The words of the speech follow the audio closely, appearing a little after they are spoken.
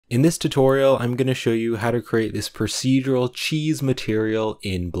In this tutorial, I'm going to show you how to create this procedural cheese material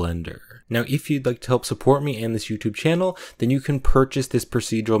in Blender. Now, if you'd like to help support me and this YouTube channel, then you can purchase this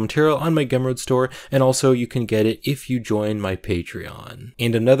procedural material on my Gumroad store, and also you can get it if you join my Patreon.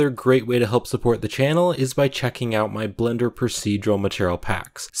 And another great way to help support the channel is by checking out my Blender procedural material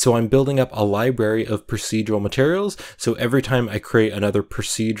packs. So I'm building up a library of procedural materials, so every time I create another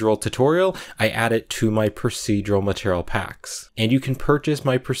procedural tutorial, I add it to my procedural material packs. And you can purchase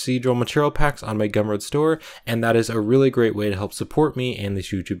my procedural material packs on my Gumroad store, and that is a really great way to help support me and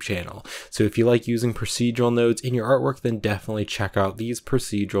this YouTube channel. So if you like using procedural nodes in your artwork, then definitely check out these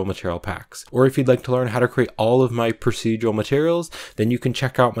procedural material packs. Or if you'd like to learn how to create all of my procedural materials, then you can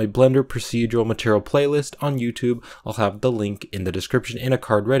check out my Blender procedural material playlist on YouTube. I'll have the link in the description and a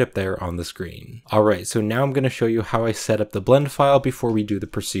card right up there on the screen. Alright, so now I'm going to show you how I set up the blend file before we do the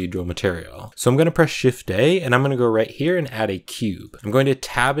procedural material. So I'm going to press Shift A, and I'm going to go right here and add a cube. I'm going to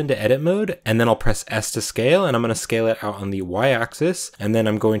tab into edit mode, and then I'll press S to scale, and I'm going to scale it out on the Y-axis, and then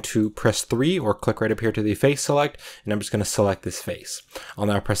I'm going to press 3 or click right up here to the face select, and I'm just going to select this face. I'll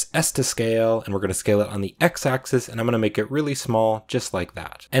now press S to scale, and we're going to scale it on the X-axis, and I'm going to make it really small, just like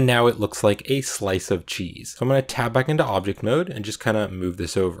that. And now it looks like a slice of cheese. So I'm going to tab back into object mode and just kind of move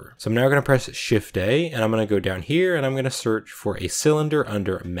this over. So I'm now going to press Shift A, and I'm going to go down here, and I'm going to search for a cylinder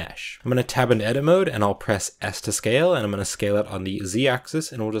under mesh. I'm going to tab into edit mode, and I'll press S to scale, and I'm going to scale it on the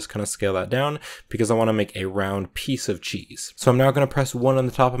Z-axis, and we'll just kind of scale that down because I want to make a round piece of cheese. So I'm now going to press 1 on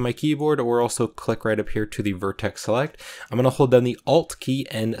the top of my keyboard, or also click right up here to the vertex select. I'm going to hold down the Alt key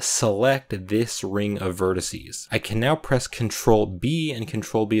and select this ring of vertices. I can now press Ctrl B, and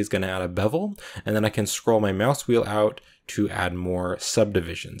Ctrl B is going to add a bevel, and then I can scroll my mouse wheel out to add more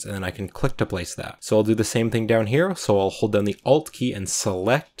subdivisions, and then I can click to place that. So I'll do the same thing down here. So I'll hold down the Alt key and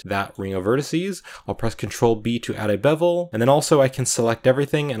select that ring of vertices. I'll press Ctrl B to add a bevel, and then also I can select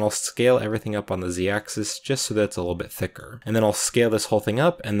everything, and I'll scale everything up on the Z-axis just so that it's a little bit thicker. And then I'll scale this whole thing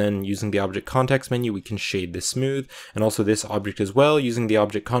up, and then using the object context menu, we can shade this smooth, and also this object as well. Using the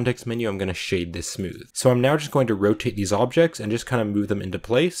object context menu, I'm going to shade this smooth. So I'm now just going to rotate these objects and just kind of move them into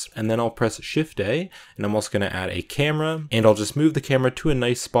place, and then I'll press Shift A, and I'm also going to add a camera, and I'll just move the camera to a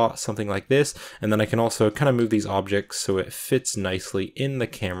nice spot, something like this, and then I can also kind of move these objects so it fits nicely in the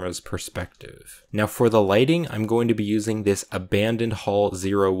camera's perspective. Now for the lighting, I'm going to be using this Abandoned Hall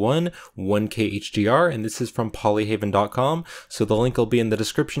 01 1K HDR, and this is from polyhaven.com, so the link will be in the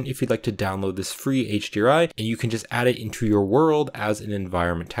description if you'd like to download this free HDRI, and you can just add it into your world as an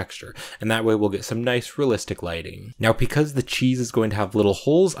environment texture, and that way we'll get some nice realistic lighting. Now because the cheese is going to have little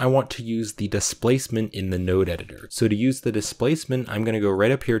holes, I want to use the displacement in the node editor. So to use the displacement, I'm going to go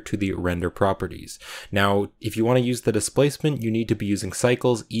right up here to the render properties. Now, if you want to use the displacement, you need to be using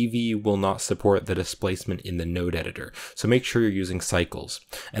cycles. Eevee will not support the displacement in the node editor, so make sure you're using cycles.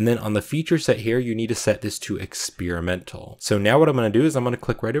 And then on the feature set here, you need to set this to experimental. So now what I'm going to do is I'm going to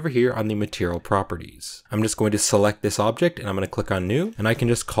click right over here on the material properties. I'm just going to select this object, and I'm going to click on new, and I can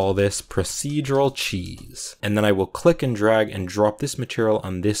just call this procedural cheese. And then I will click and drag and drop this material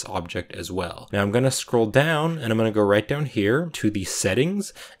on this object as well. Now I'm going to scroll down, and I'm going to go right down here to the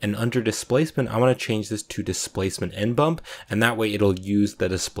settings, and under displacement I want to change this to displacement end bump, and that way it'll use the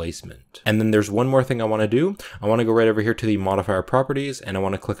displacement. And then there's one more thing I want to do. I want to go right over here to the modifier properties, and I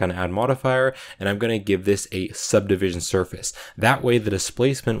want to click on add modifier, and I'm going to give this a subdivision surface. That way the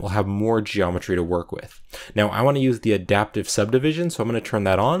displacement will have more geometry to work with. Now I want to use the adaptive subdivision, so I'm going to turn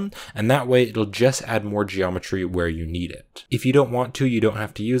that on, and that way it'll just add more geometry where you need it. If you don't want to, you don't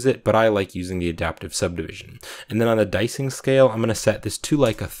have to use it, but I like using the adaptive subdivision. And then on the dicing scale, I'm going to set this to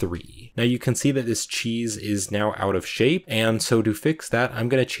like a 3. Now you can see that this cheese is now out of shape, and so to fix that, I'm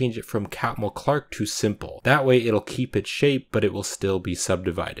going to change it from Catmull Clark to simple. That way it'll keep its shape, but it will still be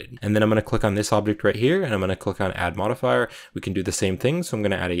subdivided. And then I'm going to click on this object right here, and I'm going to click on add modifier. We can do the same thing, so I'm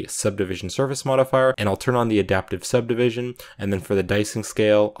going to add a subdivision surface modifier, and I'll turn on the adaptive subdivision, and then for the dicing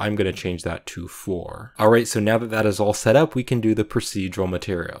scale, I'm going to change that to 4. Alright, so now that that is all set up, we can do the procedural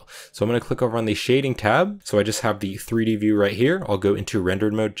material. So I'm going to click over on the shading tab, so I just have the 3D view right here. I'll go into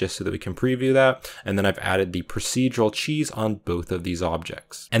rendered mode just so that we can preview that, and then I've added the procedural cheese on both of these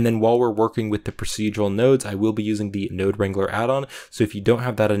objects. And then while we're working with the procedural nodes, I will be using the Node Wrangler add-on, so if you don't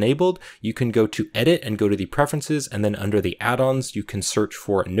have that enabled, you can go to edit and go to the preferences, and then under the add-ons you can search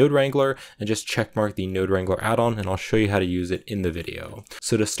for Node Wrangler and just checkmark the Node Wrangler add-on, and I'll show you how to use it in the video.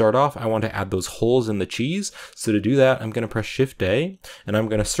 So to start off, I want to add those holes in the cheese. So to do that, I'm going to press Shift A, and I'm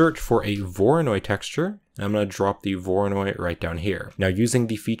going to search for a Voronoi texture, and I'm going to drop the Voronoi right down here. Now using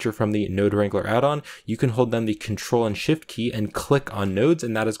the feature from the Node Wrangler add-on, you can hold down the Control and Shift key and click on nodes,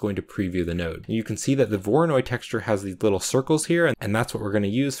 and that is going to preview the node. And you can see that the Voronoi texture has these little circles here, and that's what we're going to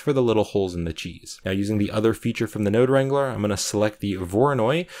use for the little holes in the cheese. Now using the other feature from the Node Wrangler, I'm going to select the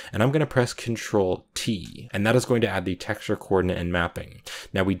Voronoi, and I'm going to press Control T, and that is going to add the texture coordinate and mapping.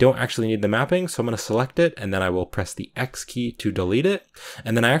 Now we don't actually need the mapping, so I'm going to select it, and then I will press the X key to delete it.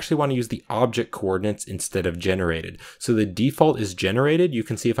 And then I actually want to use the object coordinates instead of generated. So the default is generated. You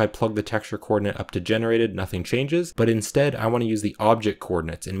can see if I plug the texture coordinate up to generated, nothing changes, but instead I want to use the object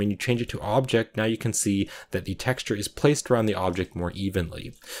coordinates. And when you change it to object, now you can see that the texture is placed around the object more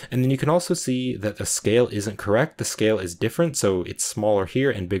evenly. And then you can also see that the scale isn't correct. The scale is different, so it's smaller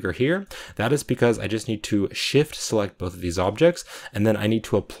here and bigger here. That is because I just need to shift select both of these objects, and then I need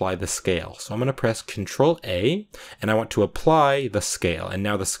to apply the scale. So I'm going to press Control A, and I want to apply the scale, and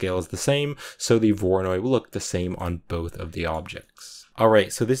now the scale is the same, so the Voronoi will look the same on both of the objects.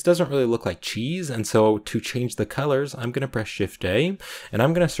 Alright, so this doesn't really look like cheese, and so to change the colors, I'm going to press Shift A, and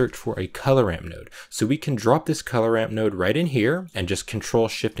I'm going to search for a color ramp node. So we can drop this color ramp node right in here, and just Control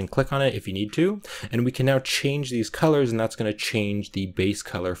Shift and click on it if you need to, and we can now change these colors, and that's going to change the base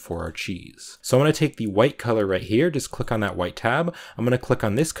color for our cheese. So I'm going to take the white color right here, just click on that white tab, I'm going to click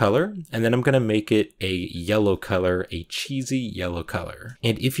on this color, and then I'm going to make it a yellow color, a cheesy yellow color.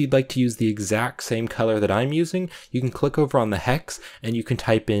 And if you'd like to use the exact same color that I'm using, you can click over on the hex, and you can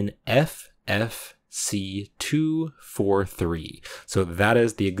type in FFC243. So that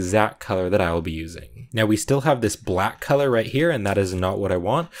is the exact color that I will be using. Now we still have this black color right here, and that is not what I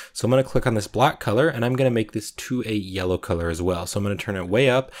want. So I'm going to click on this black color, and I'm going to make this to a yellow color as well. So I'm going to turn it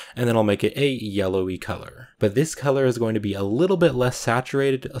way up, and then I'll make it a yellowy color. But this color is going to be a little bit less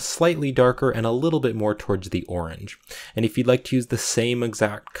saturated, a slightly darker, and a little bit more towards the orange. And if you'd like to use the same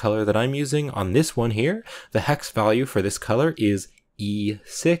exact color that I'm using on this one here, the hex value for this color is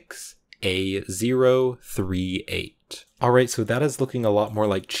E6A038. Alright, so that is looking a lot more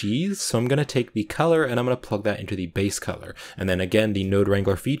like cheese, so I'm going to take the color and I'm going to plug that into the base color. And then again, the Node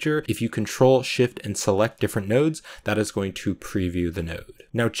Wrangler feature, if you Control, Shift, and select different nodes, that is going to preview the node.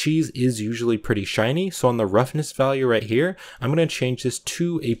 Now cheese is usually pretty shiny, so on the roughness value right here, I'm going to change this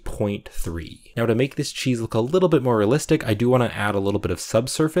to a 0.3. Now to make this cheese look a little bit more realistic, I do want to add a little bit of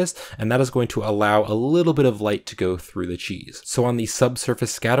subsurface, and that is going to allow a little bit of light to go through the cheese. So on the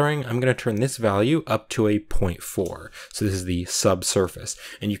subsurface scattering, I'm going to turn this value up to a 0.4. So this is the subsurface,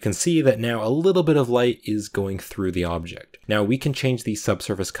 and you can see that now a little bit of light is going through the object. Now we can change the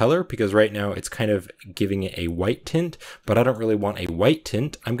subsurface color because right now it's kind of giving it a white tint, but I don't really want a white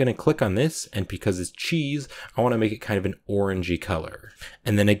tint. I'm going to click on this, and because it's cheese, I want to make it kind of an orangey color.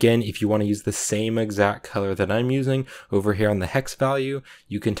 And then again, if you want to use the same exact color that I'm using over here on the hex value,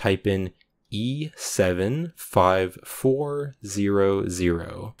 you can type in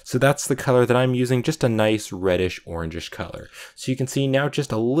E75400. So that's the color that I'm using, just a nice reddish orangish color. So you can see now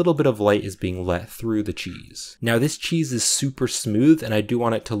just a little bit of light is being let through the cheese. Now this cheese is super smooth, and I do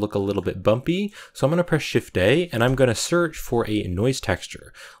want it to look a little bit bumpy. So I'm going to press Shift A, and I'm going to search for a noise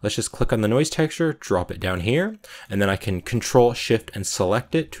texture. Let's just click on the noise texture, drop it down here, and then I can Control, Shift, and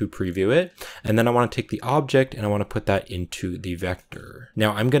select it to preview it. And then I want to take the object and I want to put that into the vector.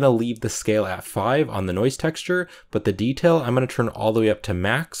 Now I'm going to leave the scale at 5 on the noise texture, but the detail I'm going to turn all the way up to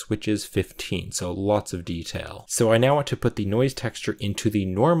max, which is 15, so lots of detail. So I now want to put the noise texture into the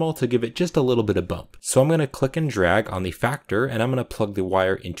normal to give it just a little bit of bump. So I'm going to click and drag on the factor, and I'm going to plug the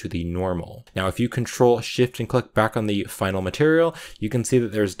wire into the normal. Now if you Control, Shift, and click back on the final material, you can see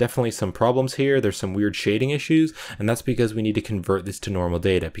that there's definitely some problems here. There's some weird shading issues, and that's because we need to convert this to normal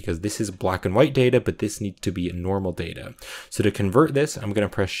data, because this is black and white data, but this needs to be normal data. So to convert this, I'm going to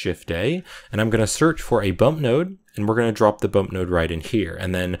press Shift A, and I'm going to search for a bump node, and we're going to drop the bump node right in here.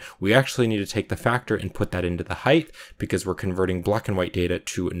 And then we actually need to take the factor and put that into the height because we're converting black and white data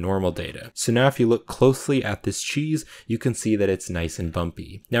to normal data. So now if you look closely at this cheese, you can see that it's nice and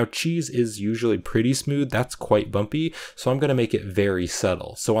bumpy. Now cheese is usually pretty smooth, that's quite bumpy, so I'm going to make it very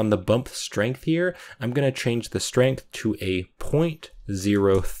subtle. So on the bump strength here, I'm going to change the strength to a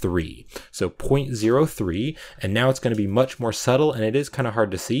 0.03. So 0.03, and now it's going to be much more subtle, and it is kind of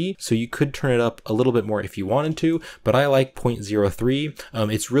hard to see, so you could turn it up a little bit more if you wanted to, 2, but I like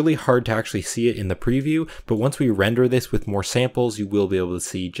 0.03. It's really hard to actually see it in the preview, but once we render this with more samples, you will be able to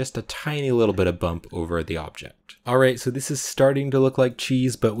see just a tiny little bit of bump over the object. Alright, so this is starting to look like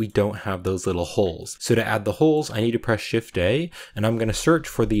cheese, but we don't have those little holes. So to add the holes, I need to press Shift A, and I'm going to search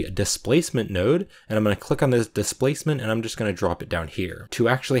for the displacement node, and I'm going to click on this displacement, and I'm just going to drop it down here. To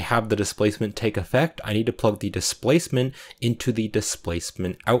actually have the displacement take effect, I need to plug the displacement into the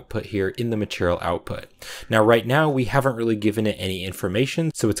displacement output here in the material output. Now right now, we haven't really given it any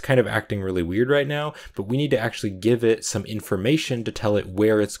information, so it's kind of acting really weird right now, but we need to actually give it some information to tell it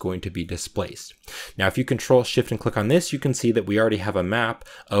where it's going to be displaced. Now if you Control Shift and click on this, you can see that we already have a map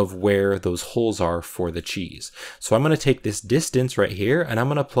of where those holes are for the cheese. So I'm going to take this distance right here and I'm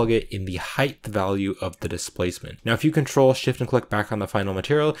going to plug it in the height value of the displacement. Now if you Control Shift and click back on the final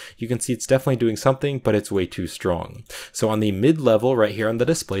material, you can see it's definitely doing something, but it's way too strong. So on the mid level right here on the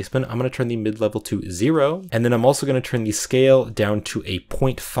displacement, I'm going to turn the mid level to 0, and then I'm also going to turn the scale down to a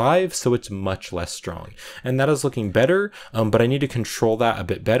 0.5, so it's much less strong. And that is looking better, but I need to control that a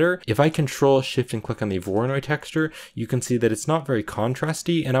bit better. If I Control Shift and click on the Voronoi texture, you can see that it's not very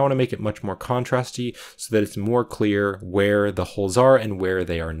contrasty, and I want to make it much more contrasty so that it's more clear where the holes are and where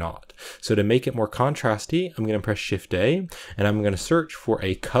they are not. So to make it more contrasty, I'm going to press Shift A, and I'm going to search for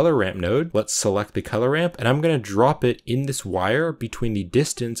a color ramp node. Let's select the color ramp, and I'm going to drop it in this wire between the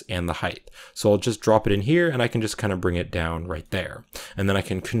distance and the height. So I'll just drop it in here, and I can just kind of bring it down right there. And then I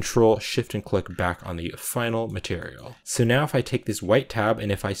can Control Shift and click back on the final material. So now if I take this white tab,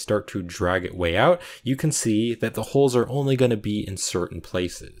 and if I start to drag it way out, you can see that the holes are only going to be in certain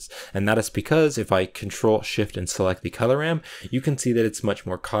places. And that is because if I Control Shift and select the color ramp, you can see that it's much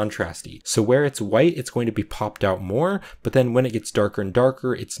more contrasty. So where it's white, it's going to be popped out more, but then when it gets darker and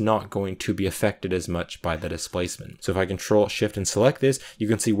darker, it's not going to be affected as much by the displacement. So if I Control Shift and select this, you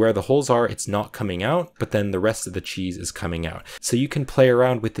can see where the holes are, it's not coming out, but then the rest of the cheese is coming out. So you can play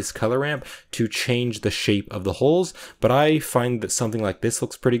around with this color ramp to change the shape of the holes, but I find that something like this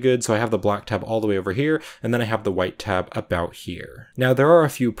looks pretty good. So I have the black tab all the way over here, and then I have the white tab about here. Now there are a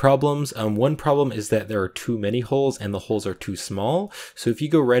few problems. One problem is that there are too many holes and the holes are too small. So if you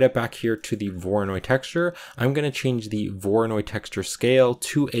go right up back here to the Voronoi texture, I'm going to change the Voronoi texture scale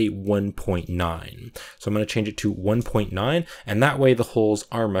to a 1.9. So I'm going to change it to 1.9, and that way the holes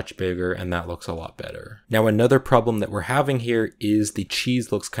are much bigger and that looks a lot better. Now another problem that we're having here is the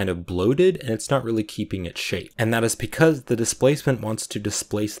cheese looks kind of bloated and it's not really keeping its shape. And that is because the displacement wants to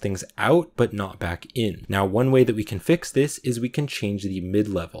displace things out but not back in. Now one way that we can fix this is we can change the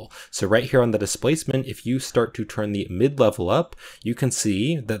mid-level. So right here on the displacement, if you start to turn the mid-level up, you can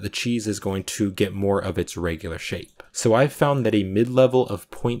see that the cheese is going to get more of its regular shape. So I've found that a mid-level of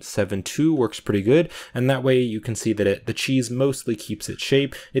 0.72 works pretty good, and that way you can see that the cheese mostly keeps its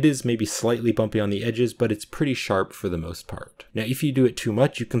shape. It is maybe slightly bumpy on the edges, but it's pretty sharp for the most part. Now if you do it too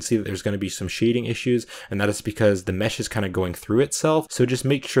much, you can see that there's going to be some shading issues, and that is because the mesh is kind of going through itself, so just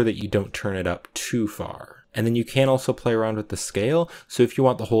make sure that you don't turn it up too far. And then you can also play around with the scale. So if you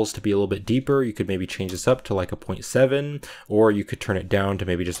want the holes to be a little bit deeper, you could maybe change this up to like a 0.7, or you could turn it down to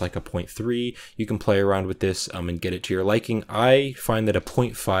maybe just like a 0.3. You can play around with this and get it to your liking. I find that a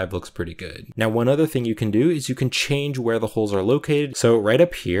 0.5 looks pretty good. Now, one other thing you can do is you can change where the holes are located. So right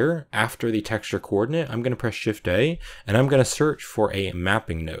up here, after the texture coordinate, I'm going to press Shift A, and I'm going to search for a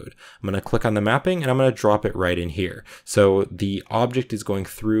mapping node. I'm going to click on the mapping, and I'm going to drop it right in here. So the object is going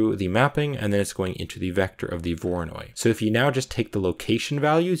through the mapping, and then it's going into the vector of the Voronoi. So if you now just take the location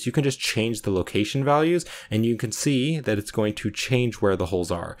values, you can just change the location values, and you can see that it's going to change where the holes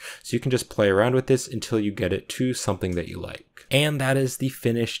are. So you can just play around with this until you get it to something that you like. And that is the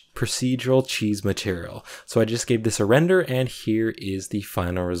finished procedural cheese material. So I just gave this a render, and here is the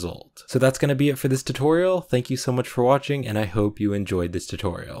final result. So that's going to be it for this tutorial. Thank you so much for watching, and I hope you enjoyed this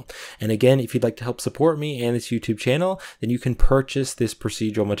tutorial. And again, if you'd like to help support me and this YouTube channel, then you can purchase this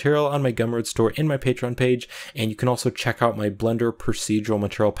procedural material on my Gumroad store in my Patreon page, and you can also check out my Blender procedural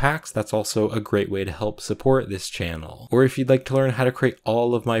material packs. That's also a great way to help support this channel. Or if you'd like to learn how to create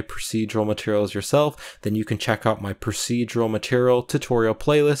all of my procedural materials yourself, then you can check out my procedural material tutorial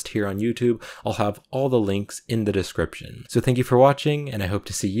playlist here on YouTube. I'll have all the links in the description. So thank you for watching, and I hope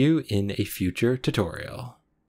to see you in a future tutorial.